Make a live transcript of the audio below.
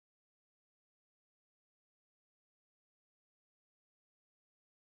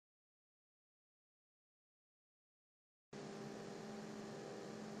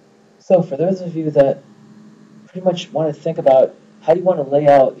So for those of you that pretty much want to think about how you want to lay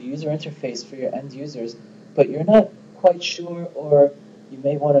out the user interface for your end users, but you're not quite sure, or you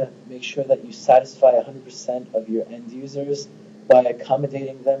may want to make sure that you satisfy 100% of your end users by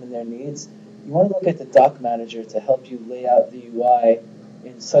accommodating them and their needs, you want to look at the Dock Manager to help you lay out the UI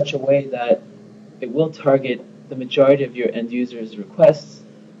in such a way that it will target the majority of your end users' requests,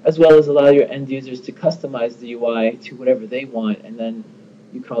 as well as allow your end users to customize the UI to whatever they want, and then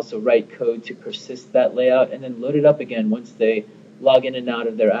you can also write code to persist that layout and then load it up again once they log in and out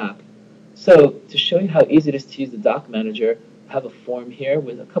of their app. So to show you how easy it is to use the Dock Manager, I have a form here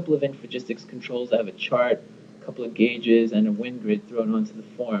with a couple of Infragistics controls. I have a chart, a couple of gauges, and a wind grid thrown onto the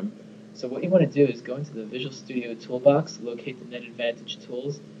form. So what you want to do is go into the Visual Studio toolbox, locate the Net Advantage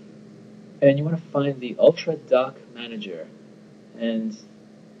tools, and you want to find the Ultra Dock Manager. And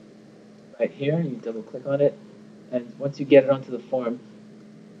right here, you double click on it, and once you get it onto the form,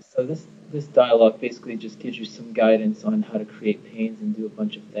 so this dialog basically just gives you some guidance on how to create panes and do a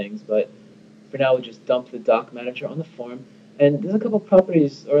bunch of things, but for now we'll just dump the Dock Manager on the form. And there's a couple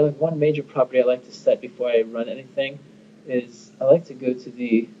properties, or like one major property I like to set before I run anything, is I like to go to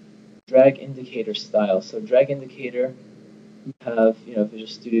the drag indicator style. So drag indicator, you have Visual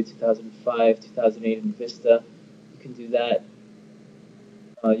Studio 2005, 2008, and Vista. You can do that.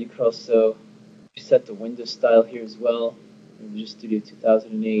 You could also set the window style here as well. Visual Studio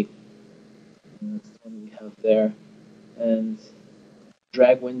 2008, and that's the one we have there. And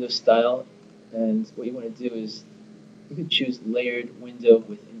drag window style, and what you want to do is you can choose layered window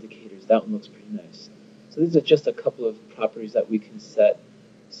with indicators. That one looks pretty nice. So these are just a couple of properties that we can set.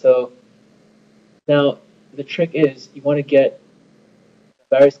 So now the trick is you want to get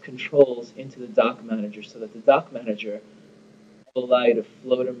various controls into the Dock Manager so that the Dock Manager will allow you to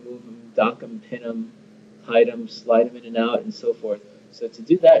float them, move them, dock them, pin them, hide them, slide them in and out, and so forth. So to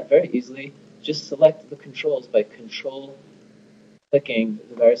do that very easily, just select the controls by clicking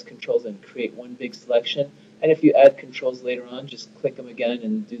the various controls and create one big selection. And if you add controls later on, just click them again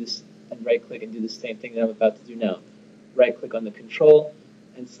and do this, and right-click and do the same thing that I'm about to do now. Right-click on the control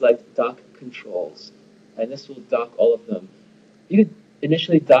and select Dock Controls, and this will dock all of them. You could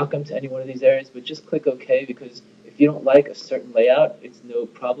initially dock them to any one of these areas, but just click OK, because if you don't like a certain layout, it's no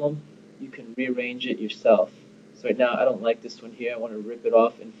problem. You can rearrange it yourself. So right now I don't like this one here. I want to rip it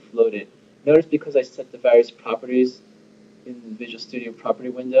off and float it. Notice because I set the various properties in the Visual Studio property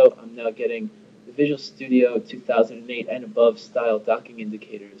window, I'm now getting the Visual Studio 2008 and above style docking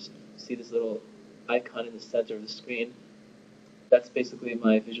indicators. See this little icon in the center of the screen? That's basically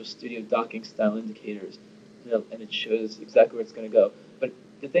my Visual Studio docking style indicators, and it shows exactly where it's going to go. But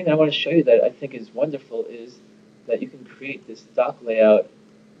the thing I want to show you that I think is wonderful is that you can create this dock layout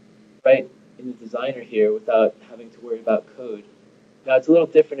right in the designer here without having to worry about code. Now it's a little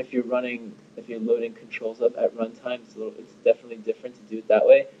different if you're loading controls up at runtime. It's definitely different to do it that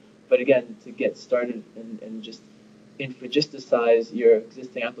way. But again, to get started and just infragisticize your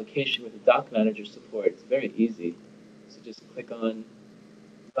existing application with the Dock Manager support, it's very easy. So just click on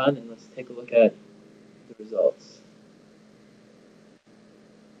Run, and let's take a look at the results.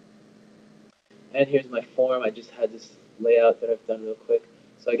 And here's my form. I just had this layout that I've done real quick.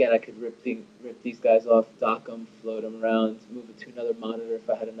 So again, I could rip these guys off, dock them, float them around, move it to another monitor if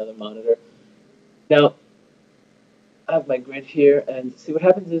I had another monitor. Now, I have my grid here, and see what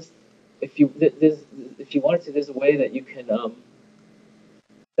happens is, if you wanted to, there's a way that you can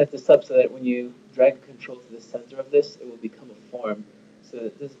set this up so that when you drag a control to the center of this, it will become a form.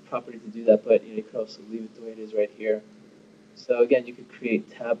 So there's a property to do that, but you could also leave it the way it is right here. So again, you could create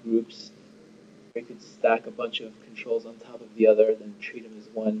tab groups, or you could stack a bunch of controls on top of the other, then treat them as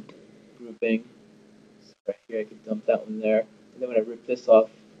one grouping. So right here, I could dump that one there. And then when I rip this off,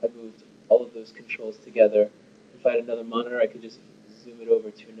 I moved all of those controls together. If I had another monitor, I could just zoom it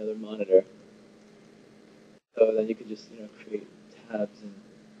over to another monitor. So then you could just create tabs and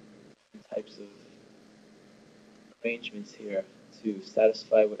types of arrangements here to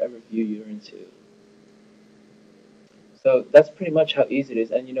satisfy whatever view you're into. So that's pretty much how easy it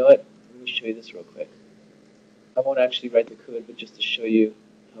is. And you know what? Let me show you this real quick. I won't actually write the code, but just to show you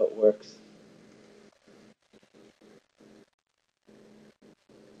how it works.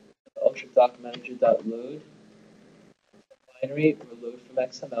 UltraDockManager.load binary or load from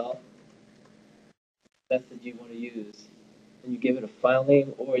XML method you want to use. And you give it a file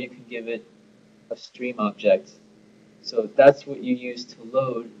name, or you can give it a stream object. So that's what you use to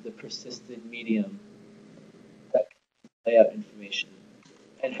load the persisted medium, that layout information.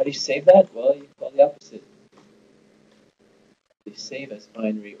 And how do you save that? Well, you call the opposite. You save as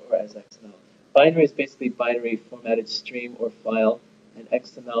binary or as XML. Binary is basically binary formatted stream or file. and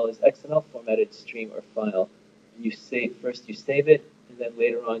XML is XML formatted stream or file. And you save it, and then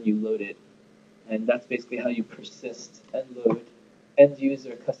later on you load it. And that's basically how you persist and load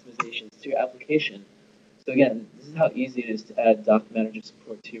end-user customizations to your application. So again, this is how easy it is to add WinDockManager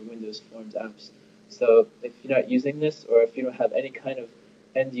support to your Windows Forms apps. So if you're not using this, or if you don't have any kind of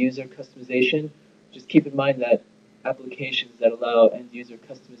end-user customization, just keep in mind that applications that allow end-user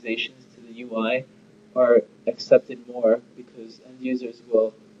customizations to the UI are accepted more, because end users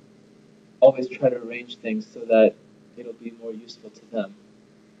will always try to arrange things so that it'll be more useful to them.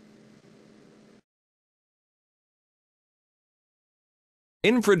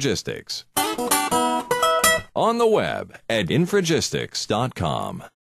 Infragistics. On the web at infragistics.com.